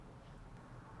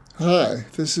Hi,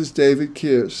 this is David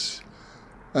Kierce,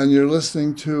 and you're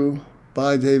listening to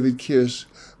By David Kierce,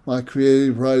 my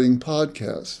creative writing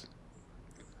podcast.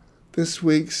 This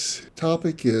week's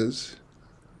topic is,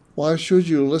 why should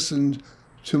you listen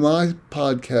to my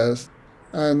podcast?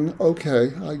 And okay,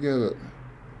 I get it.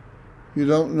 You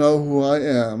don't know who I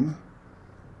am,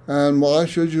 and why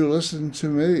should you listen to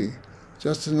me?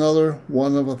 Just another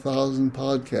one of 1,000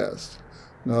 podcasts.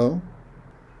 No?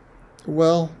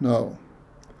 Well, no.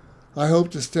 I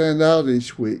hope to stand out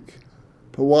each week,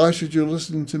 but why should you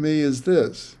listen to me is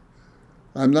this.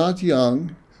 I'm not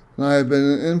young, and I have been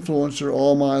an influencer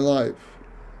all my life.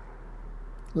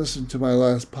 Listen to my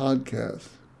last podcast.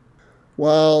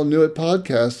 While new at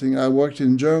podcasting, I worked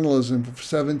in journalism for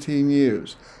 17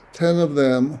 years, 10 of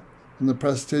them in the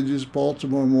prestigious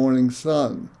Baltimore Morning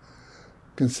Sun,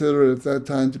 considered at that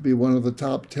time to be one of the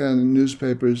top 10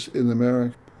 newspapers in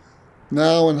America.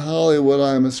 Now in Hollywood,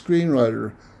 I am a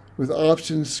screenwriter with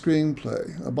Option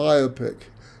Screenplay, a biopic,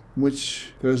 in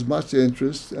which there's much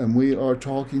interest, and we are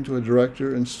talking to a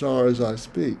director and star as I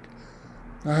speak.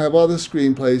 I have other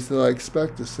screenplays that I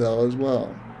expect to sell as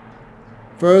well.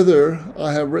 Further,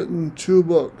 I have written 2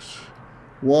 books.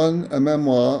 One, a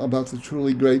memoir about the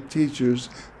truly great teachers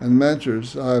and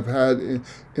mentors I have had in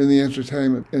the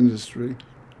entertainment industry,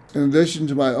 in addition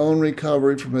to my own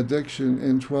recovery from addiction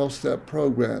in 12-step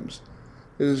programs.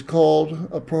 It is called,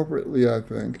 appropriately I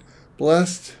think,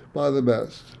 Blessed by the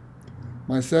Best.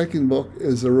 My second book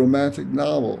is a romantic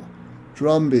novel,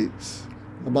 Drumbeats,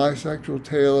 a bisexual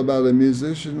tale about a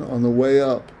musician on the way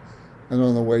up and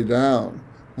on the way down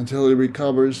until he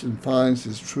recovers and finds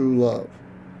his true love.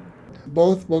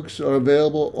 Both books are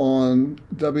available on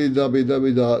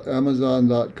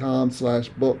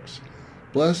www.amazon.com/books.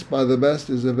 Blessed by the Best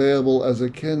is available as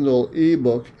a Kindle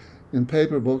ebook, in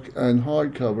paperback and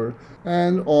hardcover,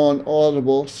 and on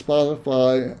Audible,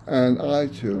 Spotify, and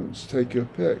iTunes. Take your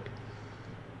pick.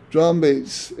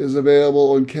 Drumbeats is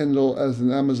available on Kindle as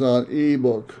an Amazon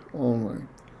ebook only.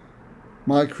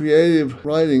 My creative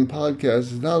writing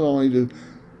podcast is not only to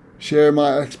share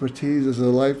my expertise as a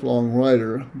lifelong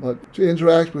writer, but to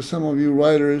interact with some of you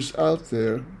writers out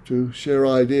there to share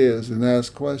ideas and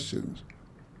ask questions.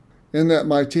 In that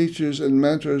my teachers and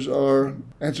mentors are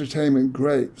entertainment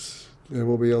greats. There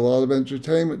will be a lot of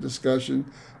entertainment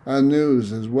discussion and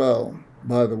news as well.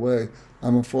 By the way,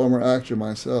 I'm a former actor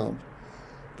myself.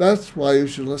 That's why you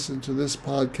should listen to this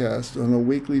podcast on a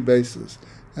weekly basis,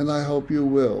 and I hope you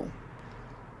will.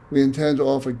 We intend to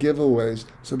offer giveaways,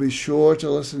 so be sure to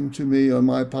listen to me on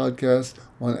my podcast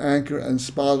on Anchor and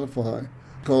Spotify,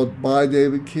 called By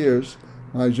David Kierce,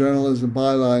 my journalism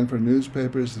byline for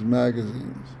newspapers and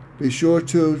magazines. Be sure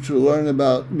to learn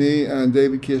about me and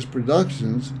David Kierce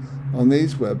Productions on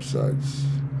these websites.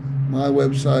 My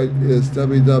website is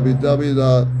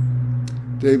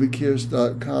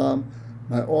www.davidkierce.com.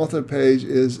 My author page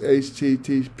is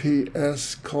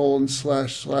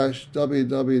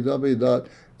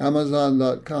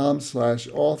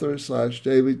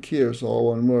https://www.amazon.com/author/David Kierce, all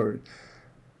one word.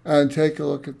 And take a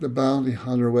look at the Bounty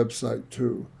Hunter website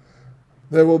too.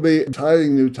 There will be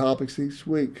exciting new topics each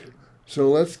week. So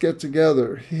let's get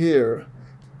together here.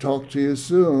 Talk to you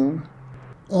soon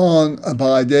on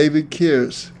By David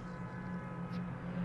Kierce.